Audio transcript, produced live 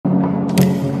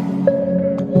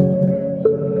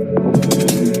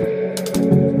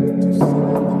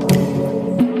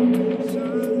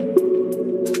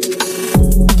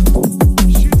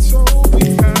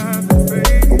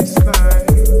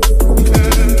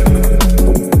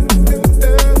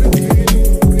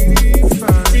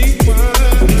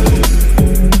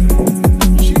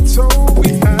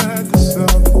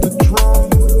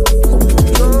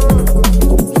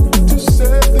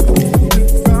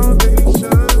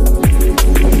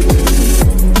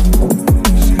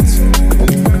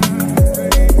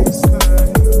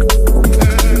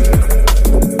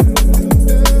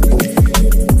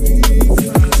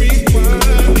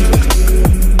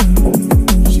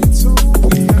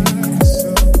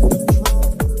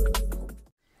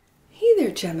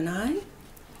Gemini.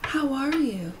 How are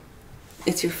you?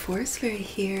 It's your Force Fairy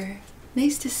here.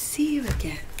 Nice to see you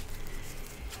again.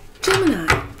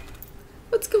 Gemini,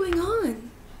 what's going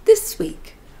on this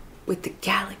week with the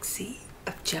galaxy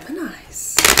of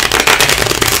Geminis?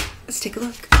 Let's take a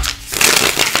look.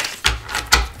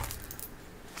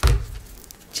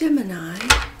 Gemini.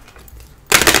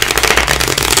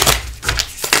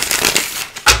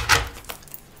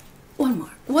 One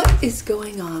more. What is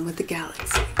going on with the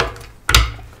galaxy?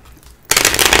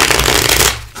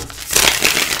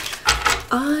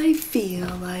 I feel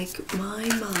like my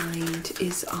mind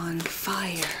is on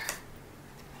fire.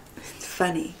 It's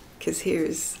funny, because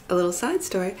here's a little side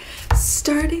story,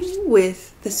 starting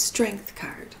with the Strength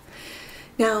card.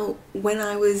 Now, when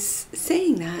I was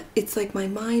saying that, it's like my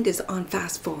mind is on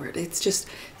fast forward. It's just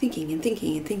thinking and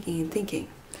thinking and thinking and thinking.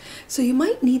 So you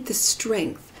might need the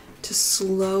strength to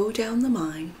slow down the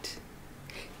mind,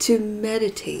 to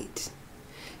meditate,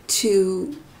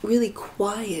 to really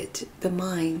quiet the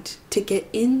mind, to get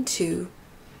into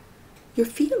your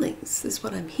feelings, is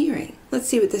what I'm hearing. Let's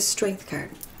see with this Strength card.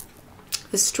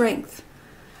 The Strength.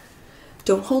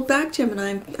 Don't hold back,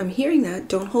 Gemini. I'm hearing that.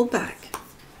 Don't hold back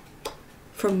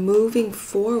from moving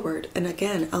forward and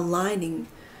again aligning,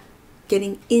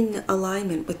 getting in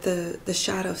alignment with the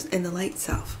shadows and the light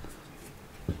self.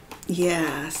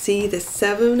 Yeah, see the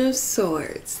Seven of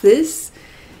Swords. This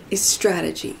is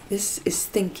strategy. This is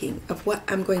thinking of what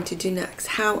I'm going to do next,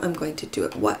 how I'm going to do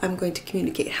it, what I'm going to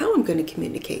communicate, how I'm going to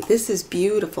communicate. This is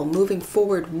beautiful, moving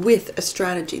forward with a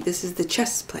strategy. This is the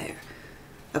chess player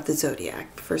of the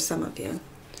zodiac for some of you.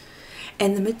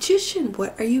 And the Magician,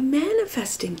 what are you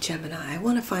manifesting, Gemini? I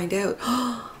want to find out.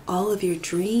 All of your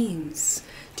dreams.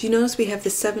 Do you notice we have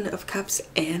the Seven of Cups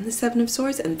and the Seven of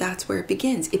Swords? And that's where it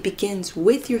begins. It begins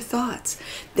with your thoughts.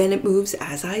 Then it moves,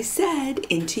 as I said,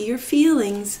 into your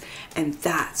feelings. And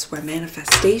that's where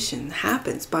manifestation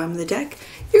happens. Bottom of the deck,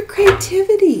 your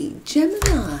creativity,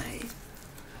 Gemini.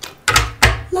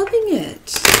 Loving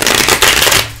it.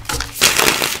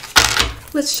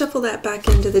 Let's shuffle that back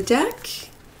into the deck.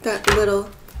 That little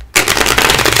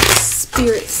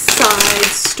spirit side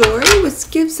story, which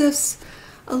gives us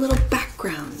a little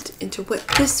background into what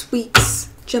this week's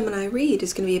Gemini read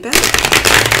is going to be about.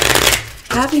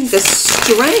 Having the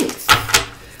strength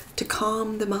to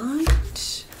calm the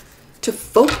mind, to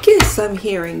focus, I'm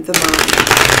hearing the mind,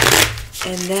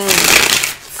 and then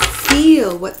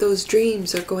feel what those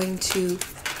dreams are going to,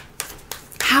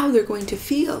 how they're going to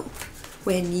feel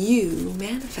when you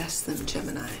manifest them,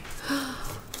 Gemini.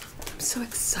 I'm so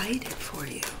excited for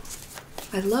you.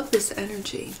 I love this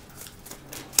energy.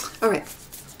 All right.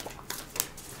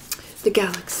 The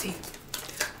galaxy.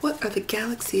 What are the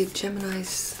galaxy of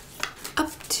Geminis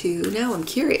up to? Now I'm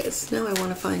curious. Now I want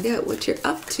to find out what you're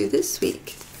up to this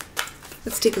week.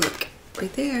 Let's take a look.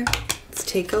 Right there. Let's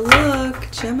take a look.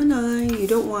 Gemini, you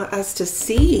don't want us to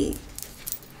see.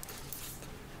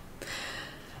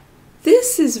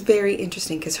 This is very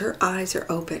interesting because her eyes are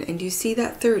open and you see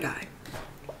that third eye.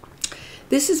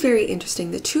 This is very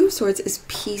interesting. The Two of Swords is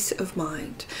peace of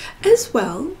mind. As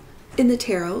well, in the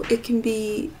tarot, it can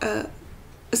be a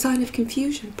sign of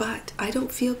confusion, but I don't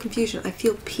feel confusion. I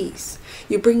feel peace.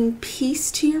 You're bringing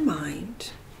peace to your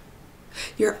mind.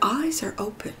 Your eyes are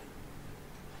open.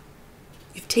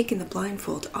 You've taken the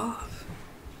blindfold off.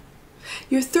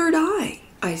 Your third eye,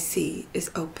 I see,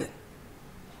 is open.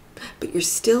 But you're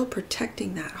still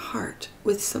protecting that heart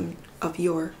with some of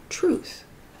your truth.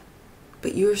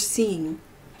 But you're seeing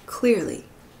clearly,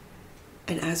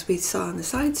 and as we saw in the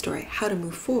side story, how to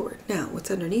move forward. Now, what's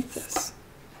underneath this?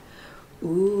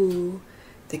 Ooh,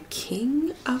 the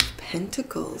King of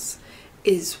Pentacles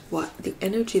is what? The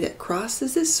energy that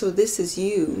crosses this. So this is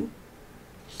you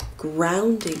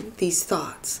grounding these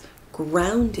thoughts,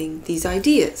 grounding these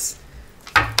ideas.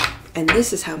 And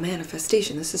this is how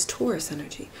manifestation, this is Taurus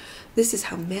energy. This is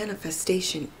how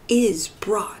manifestation is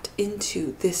brought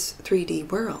into this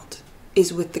 3D world,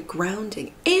 is with the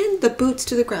grounding and the boots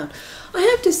to the ground. I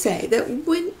have to say that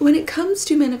when it comes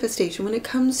to manifestation, when it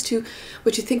comes to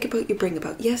what you think about, you bring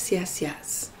about. Yes, yes,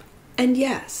 yes. And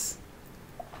yes,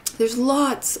 there's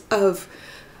lots of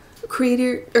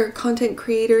content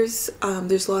creators.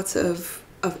 There's lots of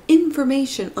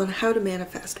information on how to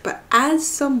manifest. But as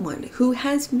someone who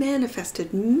has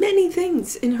manifested many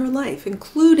things in her life,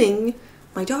 including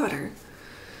my daughter,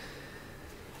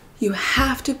 you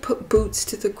have to put boots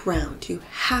to the ground. You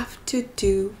have to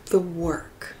do the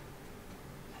work.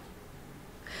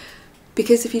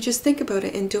 Because if you just think about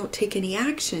it and don't take any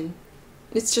action,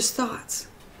 it's just thoughts.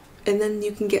 And then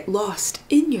you can get lost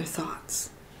in your thoughts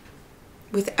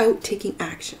without taking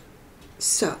action.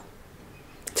 So,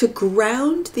 to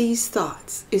ground these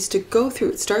thoughts is to go through,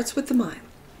 it starts with the mind.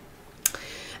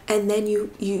 And then you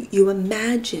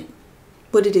imagine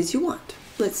what it is you want.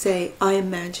 Let's say I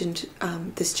imagined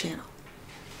this channel.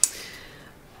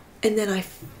 And then I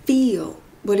feel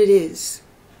what it is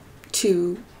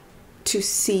to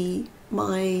see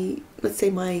my, let's say,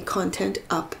 my content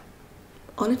up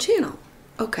on a channel.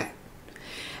 Okay.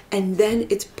 And then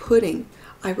it's putting,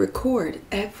 I record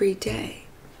every day.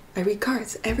 I read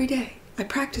cards every day. I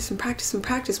practice and practice and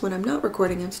practice. When I'm not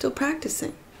recording, I'm still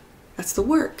practicing. That's the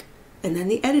work. And then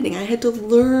the editing. I had to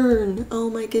learn, oh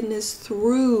my goodness,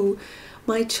 through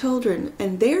my children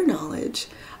and their knowledge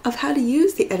of how to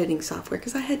use the editing software,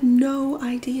 because I had no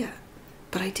idea.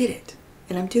 But I did it,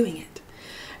 and I'm doing it.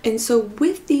 And so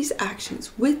with these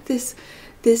actions, with this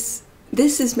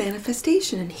is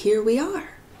manifestation, and here we are,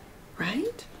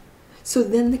 right? So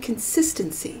then the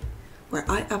consistency, where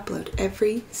I upload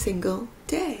every single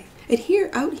day. And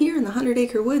out here in the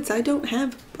 100-acre woods, I don't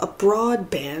have a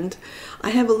broadband. I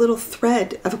have a little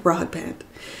thread of a broadband.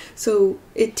 So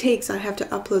I have to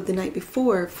upload the night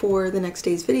before for the next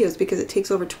day's videos, because it takes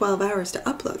over 12 hours to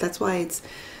upload. That's why it's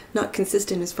not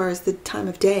consistent as far as the time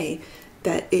of day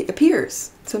that it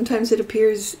appears. Sometimes it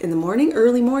appears in the morning,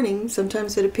 early morning.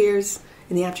 Sometimes it appears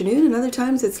in the afternoon, and other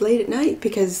times it's late at night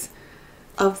because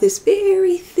of this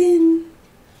very thin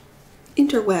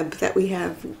interweb that we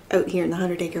have out here in the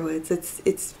 100-acre woods.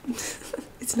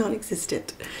 It's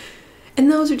non-existent. And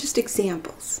those are just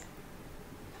examples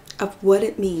of what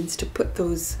it means to put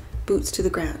those boots to the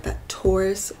ground, that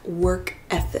Taurus work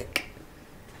ethic,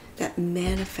 that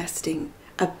manifesting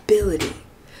ability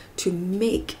to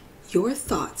make your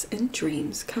thoughts and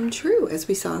dreams come true, as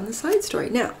we saw in the side story.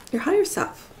 Now, your higher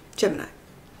self, Gemini.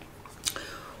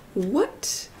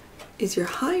 What is your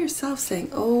higher self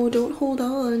saying? Oh, don't hold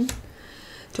on.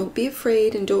 Don't be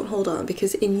afraid and don't hold on,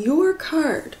 because in your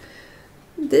card,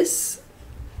 this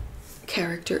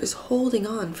character is holding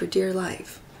on for dear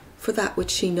life, for that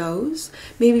which she knows,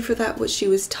 maybe for that which she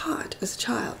was taught as a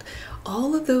child.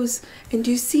 All of those, and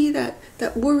do you see that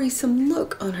worrisome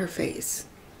look on her face?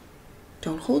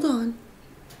 Don't hold on,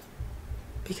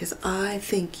 because I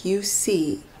think you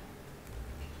see,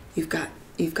 you've got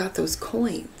those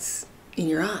coins in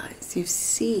your eyes. You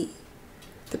see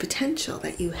the potential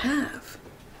that you have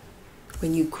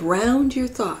when you ground your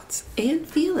thoughts and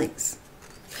feelings.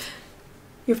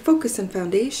 Your focus and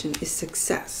foundation is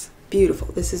success. Beautiful.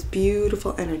 This is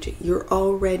beautiful energy. You're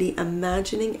already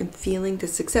imagining and feeling the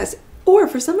success. Or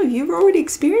for some of you, you're already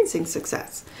experiencing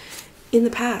success in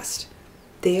the past.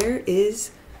 There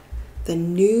is the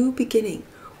new beginning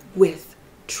with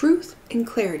truth and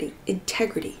clarity,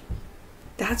 integrity.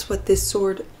 That's what this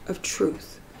sword of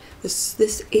truth,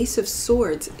 this Ace of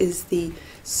Swords, is the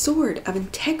sword of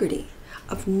integrity,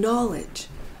 of knowledge.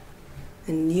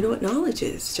 And you know what knowledge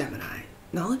is, Gemini?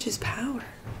 Knowledge is power.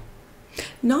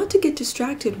 Not to get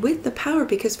distracted with the power,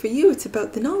 because for you it's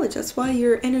about the knowledge. That's why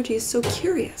your energy is so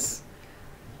curious.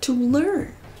 To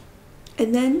learn.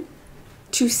 And then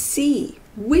to see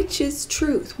which is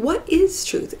truth. What is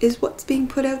truth? Is what's being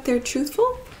put out there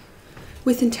truthful?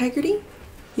 With integrity,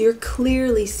 you're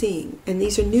clearly seeing. And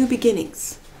these are new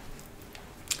beginnings.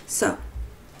 So,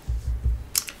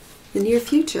 the near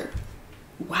future.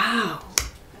 Wow.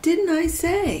 Didn't I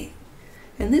say?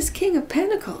 And this King of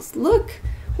Pentacles, look,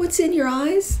 what's in your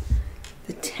eyes?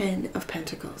 The 10 of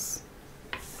Pentacles.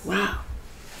 Wow.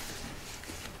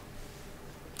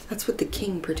 That's what the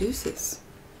King produces.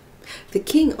 The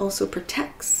King also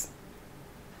protects.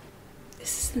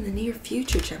 This is in the near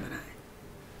future, Gemini.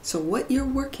 So what you're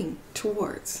working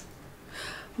towards,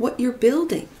 what you're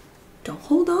building, don't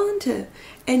hold on to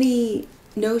any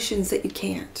notions that you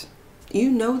can't. You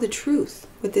know the truth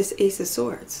with this Ace of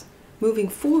Swords. Moving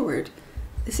forward,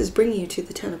 this is bringing you to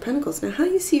the 10 of Pentacles. Now, how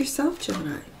do you see yourself,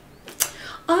 Gemini?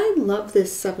 I love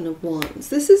this 7 of Wands.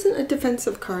 This isn't a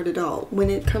defensive card at all. When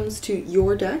it comes to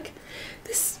your deck,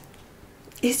 this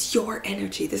is your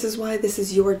energy. This is why this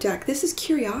is your deck. This is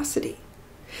curiosity.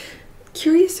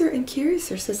 Curiouser and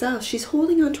curiouser, says Al. She's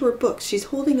holding on to her books. She's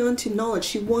holding on to knowledge.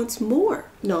 She wants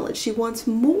more knowledge. She wants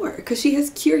more because she has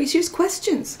curious. She has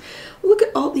questions. Look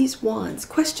at all these wands.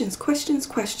 Questions, questions,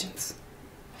 questions.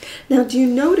 Now, do you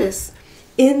notice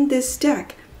in this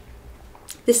deck,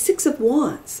 the 6 of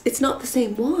Wands, it's not the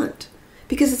same wand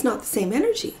because it's not the same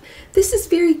energy. This is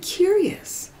very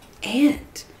curious,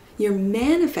 and you're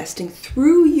manifesting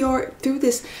through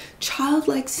this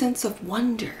childlike sense of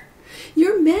wonder.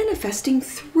 You're manifesting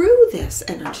through this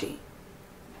energy,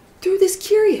 through this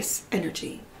curious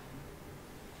energy.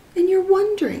 And you're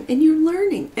wondering and you're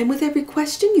learning. And with every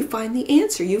question, you find the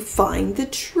answer. You find the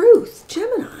truth.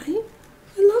 Gemini,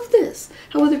 I love this.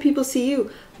 However, How other people see you.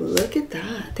 Look at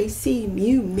that. They see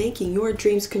you making your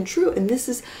dreams come true. And this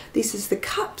is the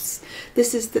cups.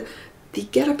 This is the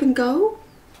get up and go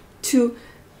to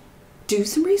do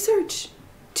some research,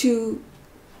 to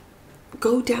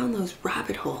go down those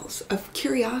rabbit holes of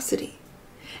curiosity,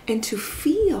 and to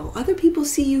feel. Other people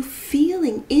see you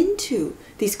feeling into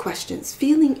these questions,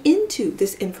 feeling into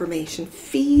this information,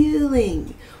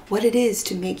 feeling what it is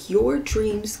to make your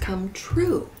dreams come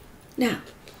true. Now,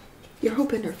 your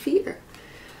hope and your fear.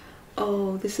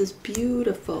 Oh, this is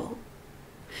beautiful.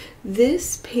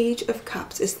 This Page of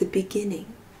Cups is the beginning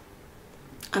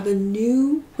of a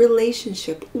new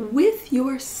relationship with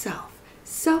yourself.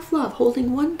 Self-love,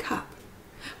 holding one cup.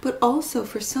 But also,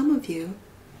 for some of you,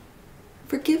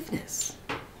 forgiveness.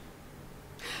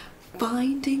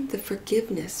 Finding the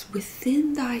forgiveness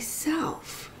within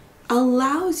thyself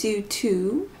allows you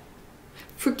to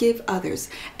forgive others.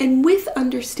 And with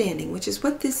understanding, which is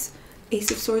what this Ace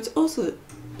of Swords also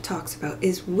talks about,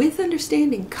 is with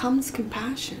understanding comes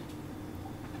compassion.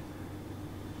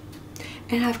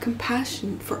 And have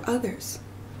compassion for others.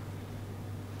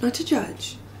 Not to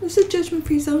judge. There's a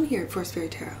judgment-free zone here at Force Fairy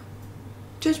Tarot.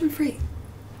 Judgment-free.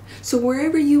 So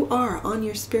wherever you are on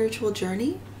your spiritual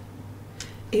journey,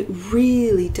 it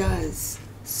really does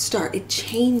start. It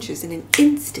changes in an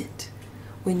instant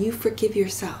when you forgive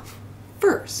yourself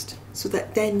first, so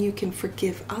that then you can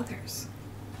forgive others.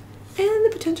 And the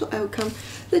potential outcome,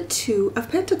 the Two of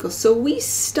Pentacles. So we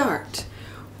start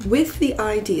with the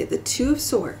idea, the Two of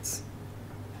Swords.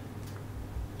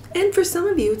 And for some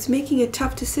of you, it's making a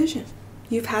tough decision.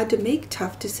 You've had to make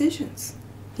tough decisions.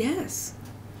 Yes.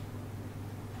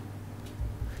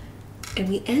 And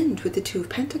we end with the Two of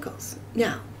Pentacles.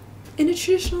 Now, in a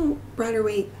traditional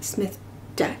Rider-Waite-Smith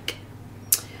deck,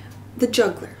 the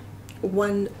juggler,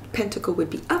 one pentacle would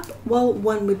be up while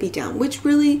one would be down, which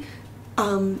really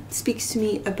speaks to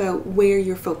me about where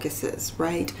your focus is,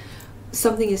 right?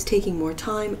 Something is taking more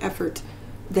time, effort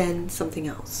than something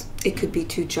else. It could be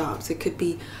two jobs. It could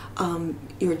be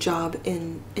your job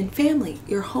in family,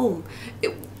 your home,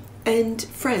 and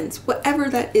friends, whatever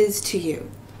that is to you,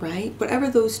 right?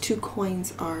 Whatever those two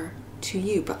coins are to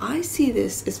you. But I see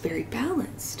this as very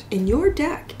balanced. In your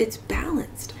deck, it's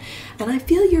balanced. And I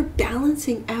feel you're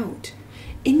balancing out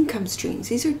income streams.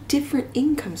 These are different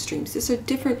income streams. These are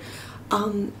different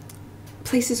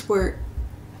places where,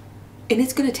 and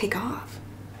it's going to take off.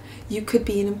 You could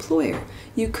be an employer.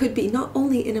 You could be not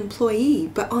only an employee,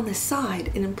 but on the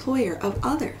side, an employer of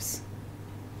others.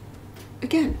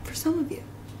 Again, for some of you.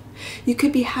 You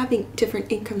could be having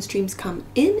different income streams come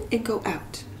in and go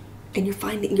out. And you're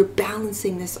finding you're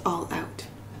balancing this all out.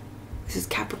 This is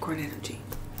Capricorn energy.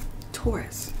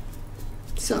 Taurus.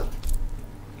 So,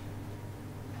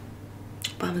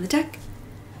 bottom of the deck.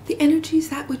 The energy is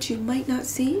that which you might not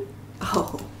see.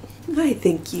 Oh, I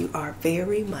think you are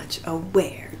very much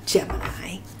aware,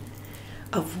 Gemini,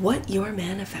 of what you're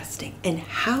manifesting and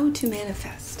how to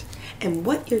manifest and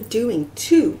what you're doing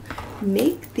to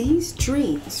make these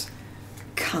dreams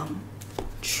come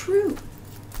true.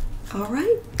 All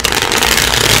right?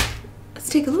 Let's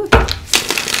take a look.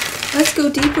 Let's go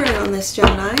deeper in on this,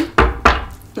 Gemini.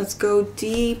 Let's go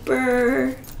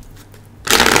deeper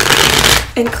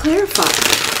and clarify.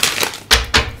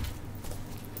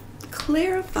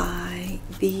 Clarify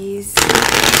these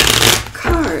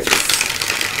cards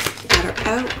that are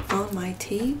out on my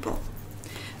table.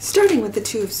 Starting with the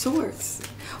Two of Swords.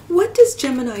 What does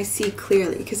Gemini see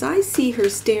clearly? Because I see her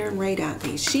staring right at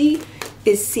me. She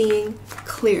is seeing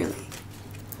clearly.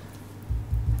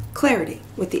 Clarity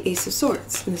with the Ace of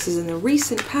Swords. And this is in the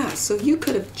recent past. So you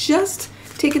could have just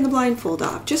taken the blindfold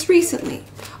off, just recently.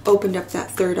 Opened up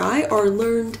that third eye or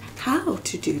learned how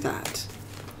to do that.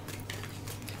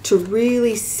 To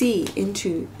really see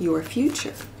into your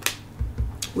future,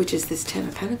 which is this Ten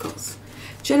of Pentacles.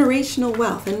 Generational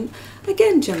wealth. And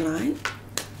again, Gemini,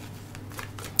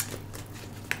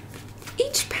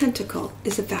 each pentacle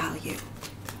is a value.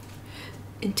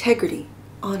 Integrity,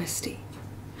 honesty,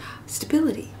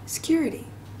 stability, security,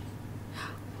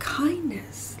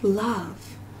 kindness,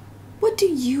 love. What do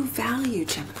you value,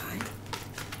 Gemini?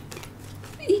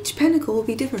 Each pentacle will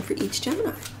be different for each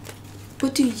Gemini.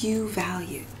 What do you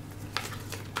value?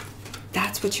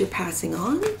 That's what you're passing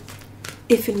on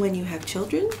if and when you have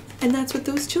children, and that's what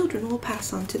those children will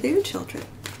pass on to their children.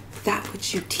 That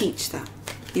which you teach them,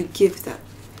 you give them.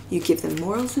 You give them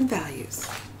morals and values.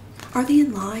 Are they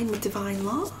in line with divine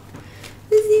law?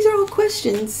 These are all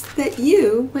questions that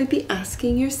you might be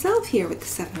asking yourself here with the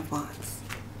Seven of Wands.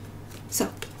 So,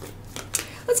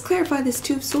 let's clarify this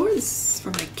Two of Swords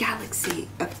for my galaxy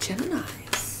of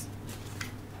Geminis.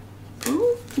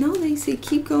 Oh, No, they say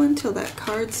keep going till that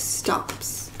card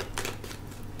stops.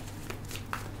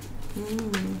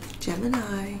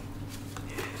 Gemini.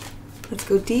 Let's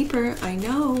go deeper. I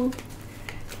know.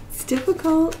 It's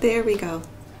difficult. There we go.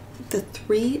 The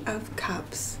Three of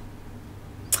Cups.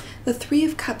 The Three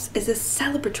of Cups is a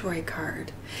celebratory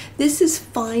card. This is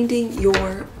finding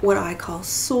your, what I call,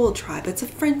 soul tribe. It's a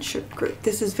friendship group.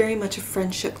 This is very much a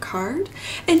friendship card.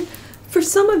 And for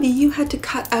some of you, you had to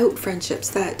cut out friendships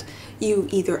that you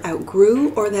either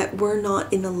outgrew or that were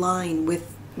not in line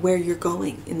with where you're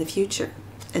going in the future.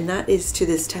 And that is to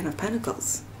this Ten of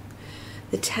Pentacles.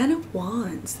 The Ten of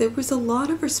Wands. There was a lot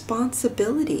of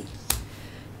responsibility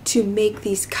to make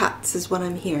these cuts, is what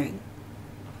I'm hearing.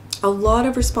 A lot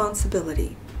of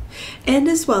responsibility. And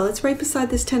as well, it's right beside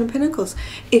this Ten of Pentacles.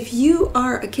 If you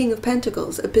are a King of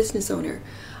Pentacles, a business owner,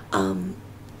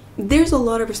 there's a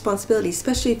lot of responsibility,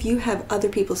 especially if you have other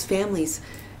people's families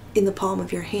in the palm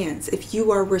of your hands. If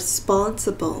you are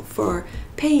responsible for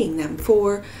paying them,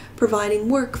 for providing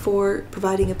work, for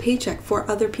providing a paycheck for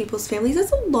other people's families,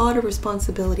 that's a lot of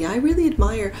responsibility. I really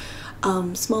admire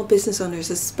small business owners,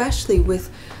 especially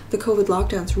with the COVID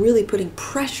lockdowns, really putting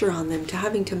pressure on them to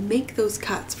having to make those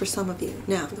cuts for some of you.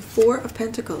 Now, the Four of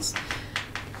Pentacles,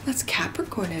 that's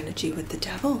Capricorn energy with the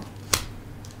Devil.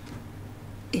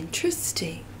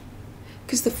 Interesting.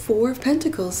 Because the Four of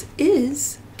Pentacles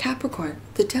is Capricorn.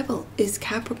 The Devil is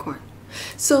Capricorn.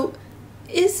 So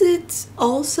is it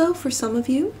also for some of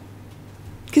you?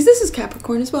 Because this is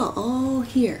Capricorn as well, all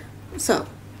here. So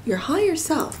your higher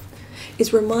self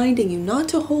is reminding you not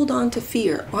to hold on to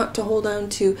fear, not to hold on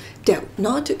to doubt,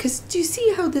 not to, because do you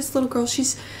see how this little girl,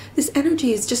 this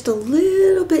energy is just a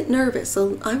little bit nervous.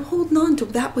 So I'm holding on to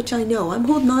that which I know. I'm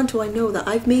holding on to, I know that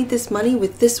I've made this money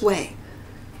with this way.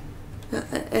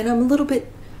 And I'm a little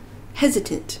bit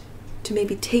hesitant to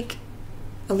maybe take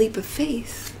a leap of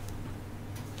faith.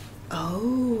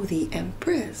 Oh, the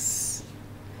Empress.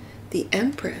 The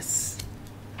Empress.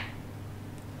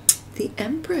 The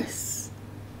Empress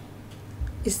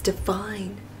is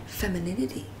divine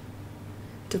femininity.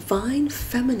 Divine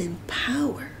feminine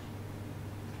power.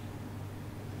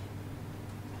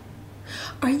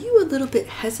 Are you a little bit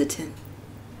hesitant,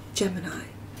 Gemini,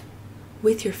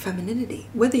 with your femininity?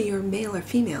 Whether you're male or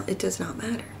female, it does not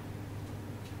matter.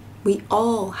 We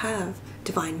all have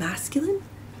divine masculine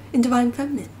and divine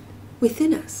feminine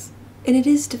within us, and it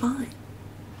is divine.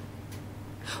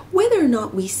 Whether or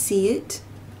not we see it,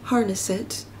 harness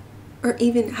it, or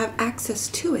even have access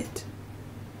to it,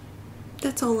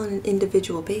 that's all on an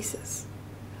individual basis.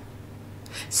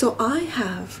 So I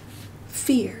have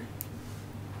fear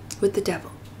with the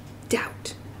Devil,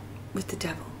 doubt with the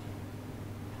Devil,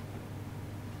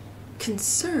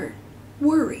 concern,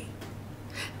 worry.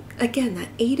 Again, that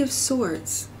Eight of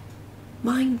Swords,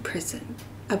 mind prison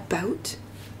about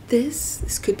this.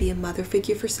 This could be a mother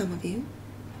figure for some of you.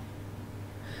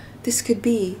 This could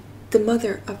be the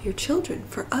mother of your children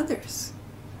for others.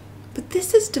 But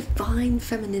this is divine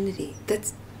femininity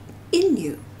that's in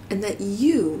you and that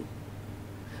you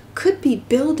could be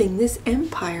building this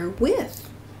empire with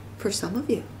for some of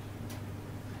you.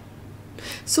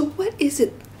 So what is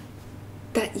it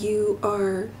that you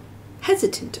are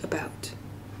hesitant about?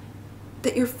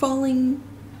 That you're falling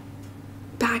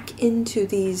back into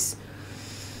these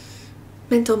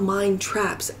mental mind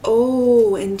traps.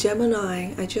 Oh, and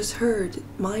Gemini, I just heard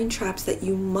mind traps that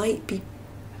you might be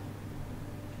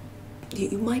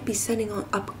setting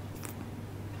up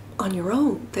on your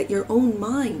own, that your own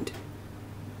mind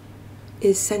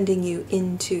is sending you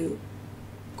into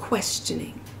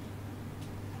questioning.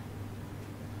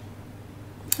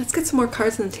 Let's get some more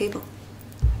cards on the table.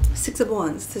 Six of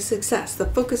Wands, the success, the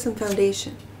focus and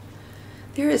foundation.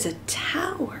 There is a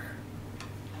Tower.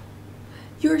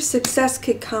 Your success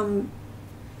could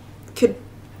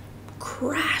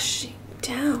crashing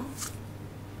down.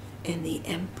 And the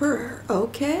Emperor,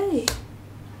 okay.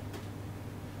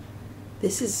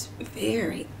 This is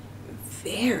very,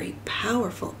 very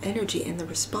powerful energy, and the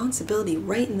responsibility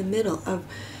right in the middle of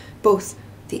both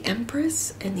the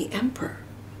Empress and the Emperor.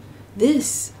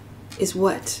 This is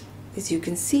what, as you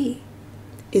can see,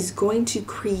 is going to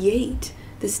create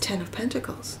this Ten of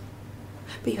Pentacles.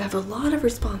 But you have a lot of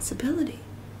responsibility.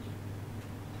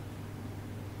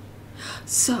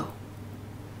 So,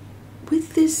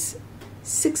 with this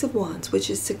Six of Wands, which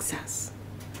is success,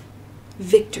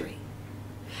 victory,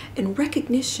 and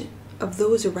recognition of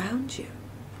those around you,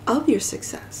 of your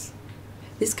success,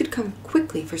 this could come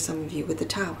quickly for some of you with the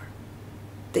Tower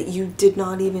that you did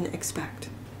not even expect.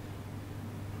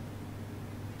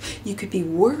 You could be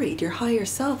worried. Your higher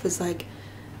self is like,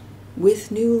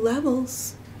 with new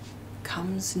levels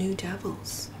comes new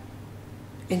devils.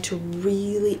 and to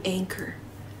really anchor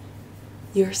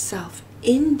yourself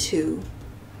into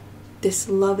this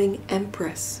loving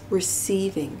Empress,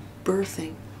 receiving,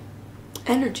 birthing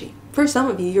energy. For some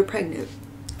of you, you're pregnant,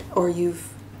 or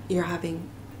you're having,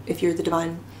 if you're the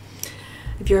divine,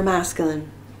 if you're a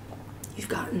masculine, you've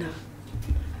gotten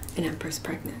an Empress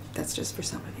pregnant. That's just for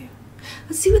some of you.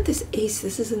 Let's see what this Ace,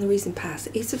 this is in the recent past.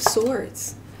 Ace of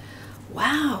Swords.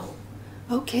 Wow.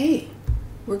 Okay.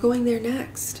 We're going there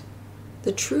next.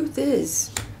 The truth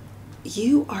is,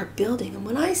 you are building. And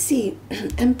when I see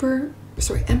Emperor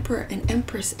and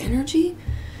Empress energy,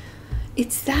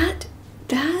 it's that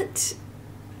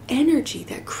energy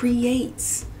that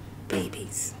creates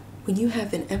babies. When you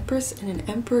have an Empress and an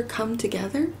Emperor come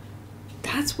together,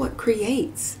 that's what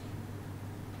creates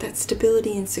that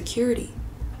stability and security.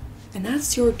 And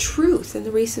that's your truth in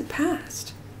the recent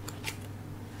past.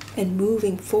 And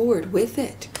moving forward with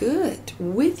it. Good.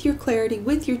 With your clarity,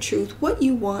 with your truth, what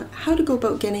you want, how to go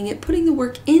about getting it, putting the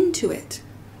work into it.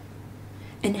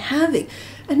 And having,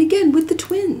 and again, with the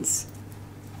twins,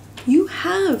 you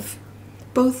have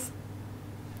both,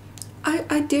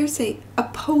 I dare say,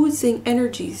 opposing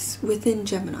energies within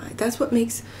Gemini. That's what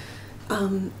makes,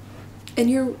 and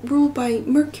you're ruled by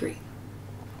Mercury.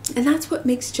 And that's what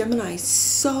makes Gemini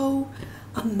so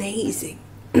amazing,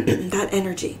 that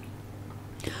energy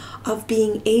of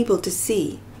being able to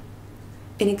see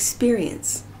and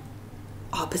experience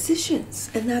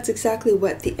oppositions. And that's exactly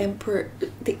what the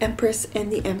Empress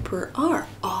and the Emperor are,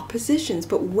 oppositions.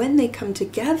 But when they come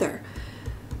together,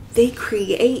 they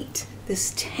create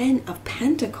this 10 of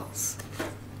Pentacles.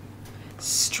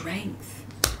 Strength.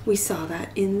 We saw that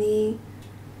in the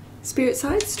Spirit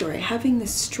Side story, having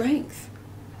this strength.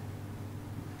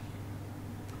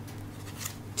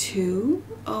 2,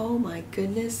 oh my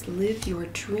goodness, live your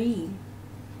dream.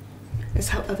 That's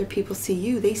how other people see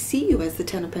you. They see you as the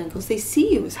 10 of Pentacles. They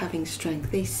see you as having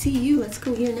strength. They see you, let's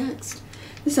go here next.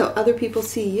 This is how other people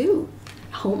see you.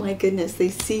 Oh my goodness, they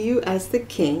see you as the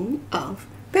King of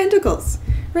Pentacles.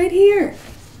 Right here,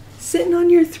 sitting on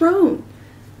your throne.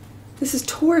 This is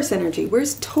Taurus energy.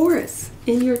 Where's Taurus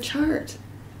in your chart?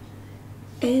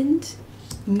 And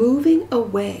moving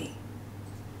away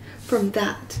from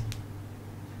that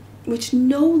which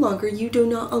no longer you do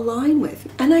not align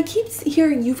with. And I keep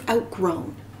hearing you've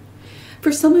outgrown.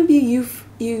 For some of you,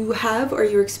 you have or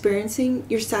you're experiencing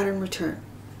your Saturn return.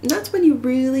 And that's when you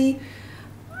really,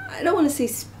 I don't want to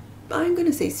say, I'm going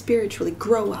to say spiritually,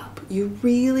 grow up. You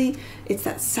really, it's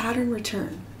that Saturn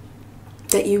return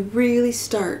that you really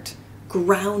start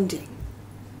grounding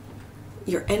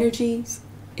your energies,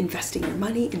 investing your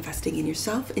money, investing in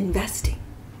yourself, investing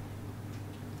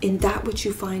in that which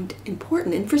you find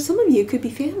important. And for some of you, it could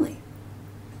be family.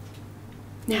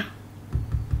 Now,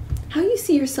 how you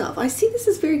see yourself. I see this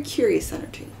as very curious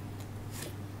energy.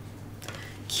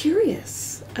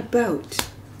 Curious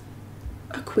about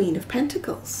a Queen of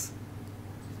Pentacles.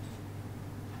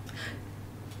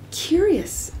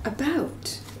 Curious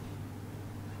about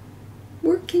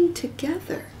working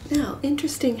together. Now,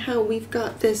 interesting how we've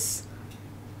got this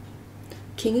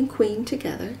King and Queen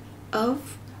together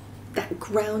of that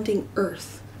grounding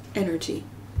earth energy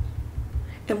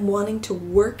and wanting to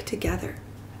work together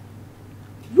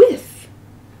with,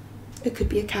 it could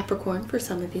be a Capricorn for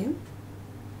some of you,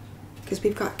 because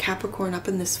we've got Capricorn up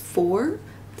in this 4,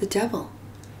 the Devil,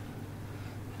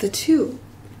 the 2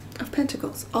 of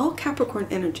Pentacles, all Capricorn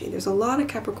energy. There's a lot of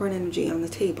Capricorn energy on the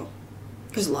table.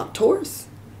 There's a lot of Taurus.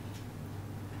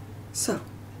 So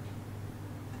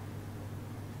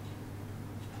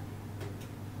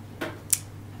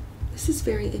this is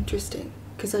very interesting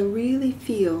because I really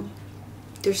feel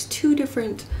there's 2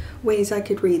 different ways I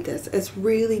could read this as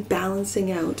really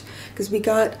balancing out, because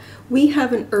we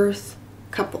have an earth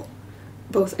couple,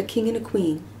 both a King and a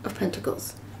Queen of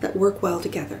Pentacles that work well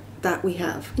together. That we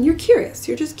have. And you're curious.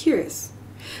 You're just curious.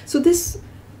 So this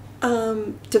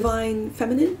divine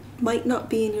feminine might not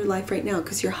be in your life right now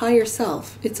because your higher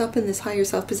self, it's up in this higher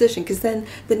self position, because then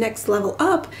the next level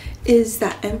up is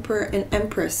that Emperor and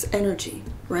Empress energy,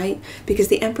 right? Because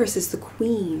the Empress is the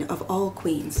queen of all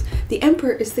queens. The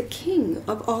Emperor is the king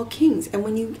of all kings. And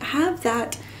when you have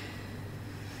that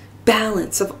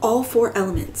balance of all 4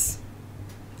 elements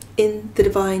in the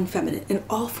divine feminine and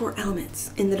all 4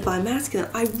 elements in the divine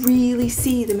masculine, I really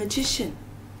see the Magician.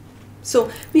 So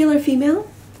male or female,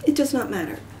 it does not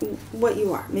matter what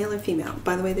you are, male or female.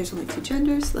 By the way, there's only 2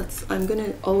 genders. I'm going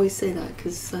to always say that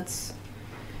because that's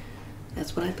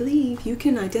what I believe. You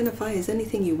can identify as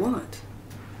anything you want.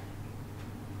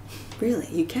 Really,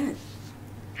 you can.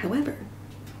 However,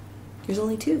 there's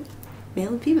only 2, male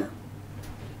and female.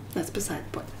 That's beside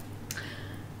the point.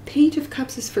 Page of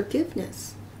Cups is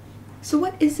forgiveness. So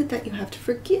what is it that you have to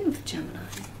forgive, Gemini?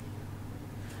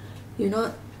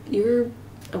 You're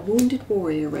a wounded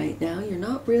warrior right now.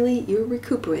 You're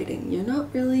recuperating. You're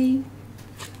not really...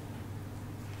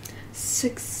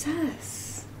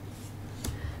 Success.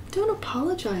 Don't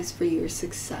apologize for your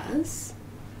success.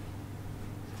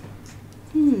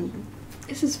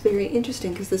 This is very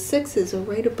interesting because the sixes are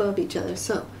right above each other.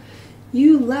 So,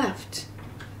 you left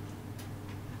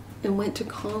and went to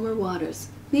calmer waters.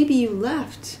 Maybe you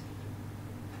left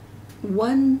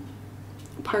one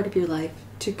part of your life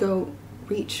to go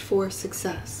reach for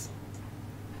success,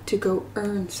 to go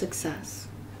earn success,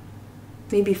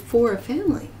 maybe for a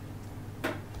family.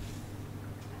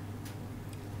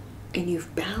 And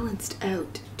you've balanced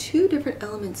out two different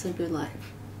elements of your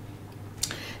life.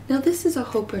 Now this is a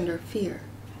hope and or fear.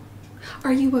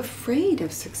 Are you afraid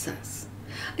of success?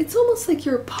 It's almost like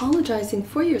you're apologizing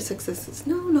for your successes.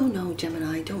 No,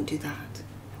 Gemini, don't do that.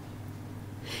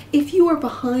 If you are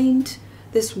behind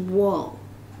this wall,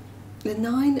 the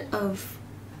Nine of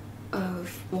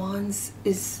Wands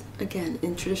is, again,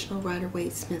 in traditional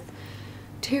Rider-Waite-Smith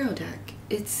tarot deck,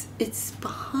 it's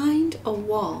behind a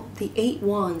wall. The 8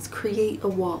 wands create a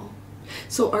wall.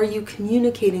 So are you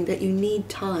communicating that you need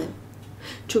time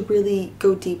to really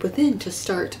go deep within, to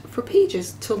start for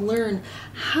pages, to learn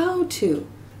how to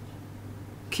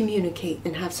communicate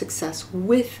and have success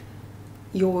with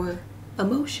your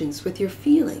emotions, with your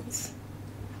feelings,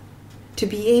 to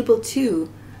be able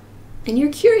to, and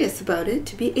you're curious about it,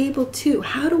 to be able to,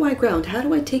 how do I ground? How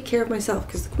do I take care of myself?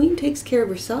 Because the Queen takes care of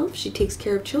herself, she takes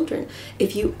care of children.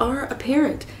 If you are a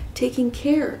parent, taking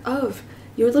care of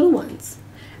your little ones,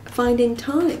 finding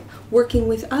time, working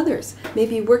with others,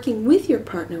 maybe working with your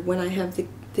partner when I have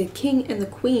the King and the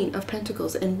Queen of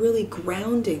Pentacles, and really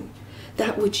grounding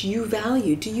that which you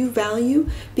value. Do you value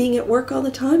being at work all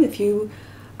the time? If you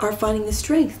are finding the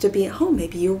strength to be at home,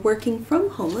 maybe you're working from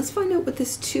home. Let's find out what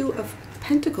this Two of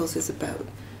Pentacles is about.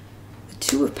 The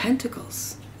Two of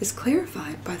Pentacles is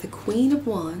clarified by the Queen of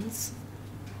Wands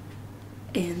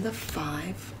and the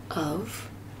Five of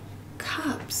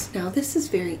Cups. Now this is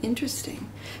very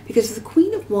interesting because the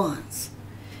Queen of Wands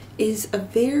is a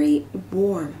very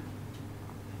warm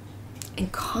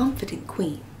and confident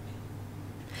queen.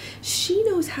 She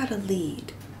knows how to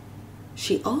lead.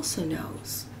 She also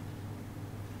knows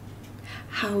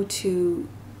how to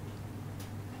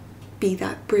be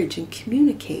that bridge and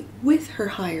communicate with her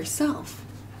higher self.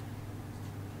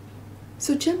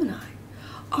 So Gemini,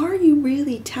 are you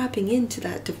really tapping into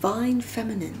that divine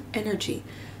feminine energy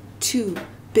to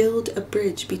build a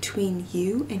bridge between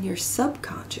you and your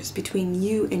subconscious, between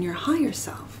you and your higher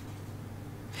self?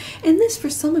 And this, for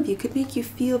some of you, could make you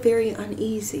feel very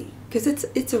uneasy because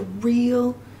it's a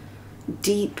real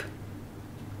deep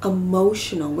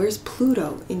emotional, where's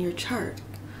Pluto in your chart?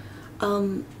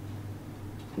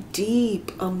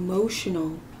 Deep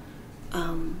emotional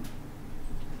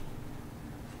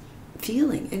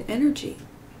feeling and energy.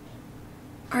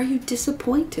 Are you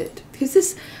disappointed? Because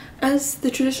this, as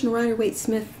the traditional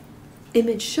Rider-Waite-Smith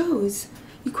image shows,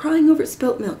 you crying over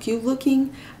spilt milk. You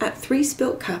looking at 3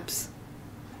 spilt cups.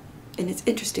 And it's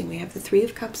interesting, we have the 3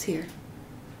 of Cups here.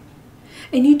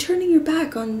 And you turning your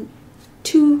back on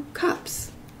 2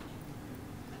 cups.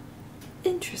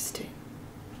 Interesting.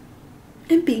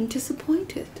 And being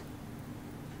disappointed.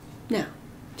 Now,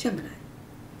 Gemini,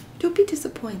 don't be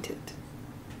disappointed.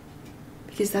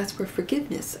 Because that's where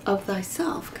forgiveness of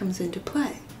thyself comes into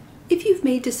play. If you've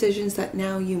made decisions that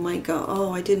now you might go,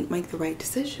 oh, I didn't make the right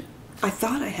decision. I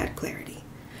thought I had clarity.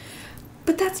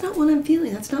 But that's not what I'm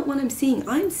feeling. That's not what I'm seeing.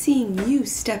 I'm seeing you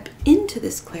step into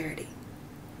this clarity.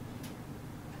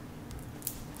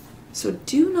 So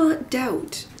do not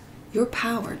doubt your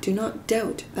power. Do not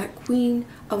doubt that Queen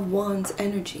of Wands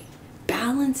energy.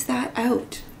 Balance that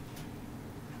out.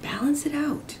 Balance it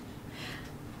out.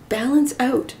 Balance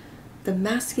out the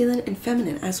masculine and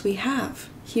feminine as we have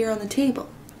here on the table.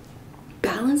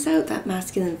 Balance out that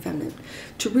masculine and feminine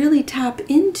to really tap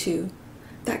into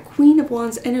that Queen of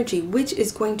Wands energy, which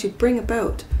is going to bring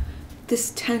about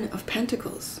this 10 of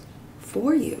Pentacles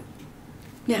for you.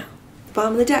 Now, the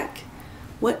bottom of the deck,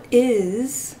 what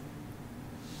is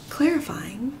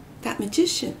clarifying that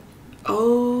Magician?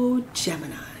 Oh,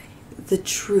 Gemini, the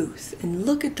truth. And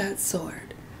look at that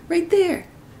sword right there.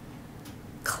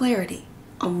 Clarity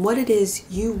on what it is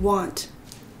you want.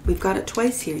 We've got it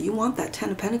twice here. You want that 10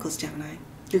 of Pentacles, Gemini.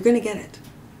 You're going to get it.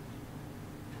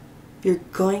 You're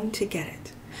going to get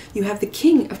it. You have the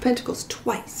King of Pentacles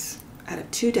twice out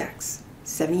of 2 decks.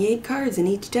 78 cards in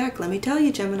each deck. Let me tell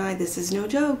you, Gemini, this is no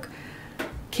joke.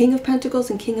 King of Pentacles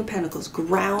and King of Pentacles,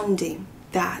 grounding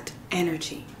that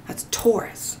energy. That's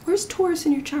Taurus. Where's Taurus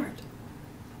in your chart?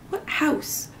 What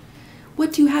house?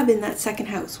 What do you have in that second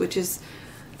house, which is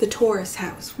the Taurus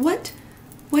house? What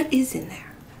is in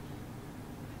there?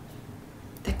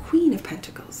 The Queen of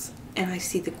Pentacles. And I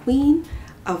see the Queen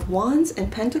of Wands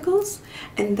and Pentacles,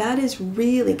 and that is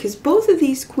really, because both of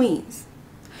these queens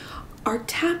are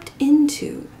tapped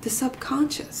into the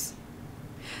subconscious.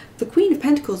 The Queen of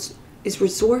Pentacles is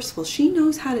resourceful. She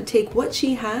knows how to take what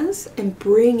she has and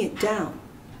bring it down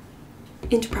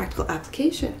into practical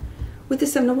application. With the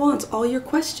Seven of Wands, all your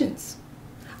questions.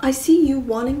 I see you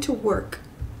wanting to work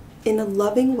in a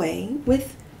loving way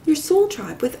with your soul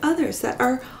tribe, with others that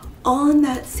are on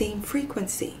that same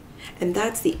frequency. And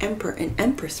that's the Emperor and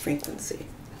Empress frequency.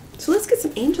 So let's get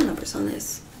some angel numbers on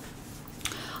this.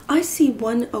 I see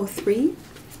 103.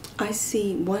 I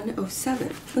see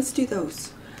 107. Let's do those.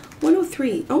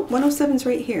 103. Oh, 107 is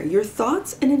right here. Your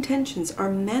thoughts and intentions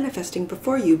are manifesting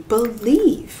before you.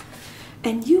 Believe,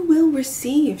 and you will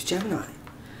receive, Gemini.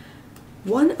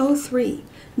 103.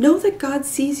 Know that God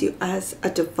sees you as a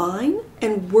divine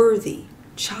and worthy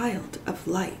child of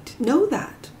light. Know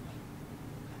that.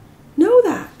 Know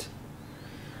that.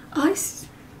 Let's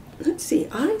see,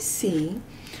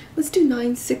 let's do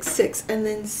 966 and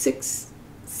then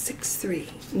 663.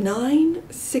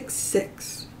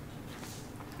 966.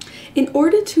 In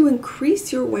order to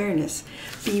increase your awareness,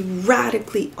 be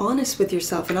radically honest with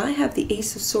yourself. And I have the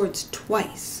Ace of Swords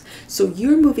twice. So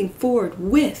you're moving forward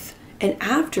with and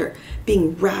after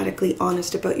being radically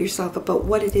honest about yourself, about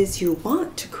what it is you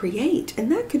want to create.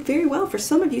 And that could very well, for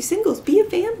some of you singles, be a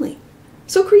family.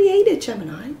 So create it,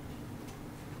 Gemini.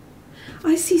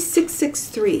 I see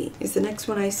 663 is the next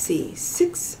one I see.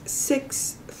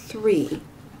 663.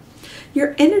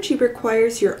 Your energy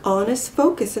requires your honest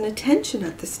focus and attention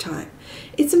at this time.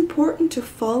 It's important to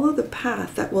follow the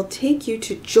path that will take you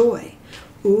to joy.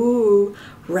 Ooh,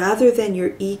 rather than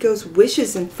your ego's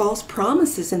wishes and false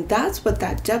promises. And that's what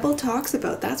that devil talks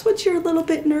about. That's what you're a little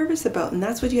bit nervous about. And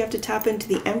that's what you have to tap into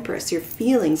the Empress, your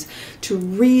feelings, to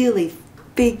really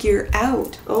figure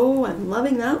out. Oh, I'm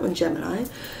loving that one, Gemini.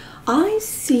 I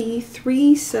see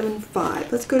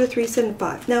 375. Let's go to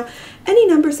 375. Now, any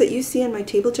numbers that you see on my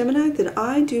table, Gemini, that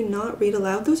I do not read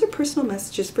aloud, those are personal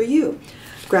messages for you.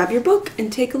 Grab your book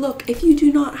and take a look. If you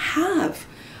do not have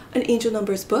an angel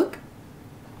numbers book,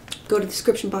 go to the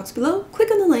description box below, click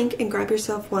on the link, and grab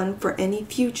yourself one for any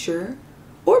future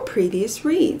or previous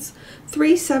reads.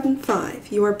 375.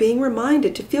 You are being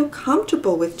reminded to feel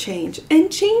comfortable with change,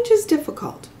 and change is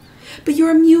difficult, but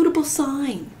you're a mutable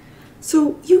sign.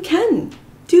 So you can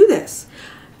do this.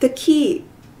 The key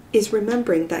is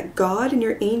remembering that God and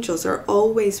your angels are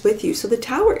always with you. So the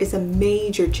Tower is a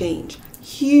major change,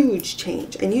 huge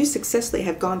change, and you successfully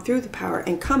have gone through the Power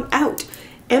and come out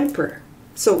Emperor.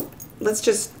 So let's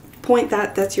just point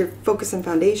that's your focus and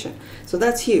foundation. So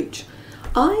that's huge.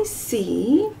 I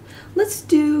see, let's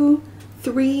do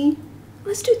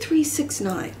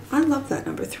 369. I love that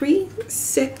number.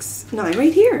 369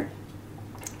 right here.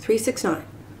 369.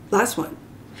 Last one.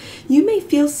 You may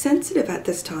feel sensitive at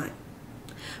this time,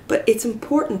 but it's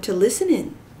important to listen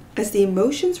in, as the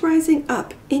emotions rising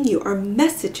up in you are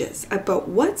messages about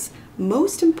what's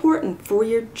most important for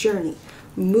your journey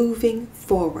moving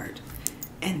forward.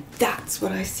 And that's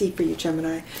what I see for you,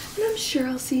 Gemini. And I'm sure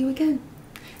I'll see you again.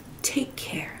 Take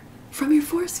care. From your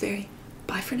Forest Fairy.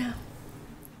 Bye for now.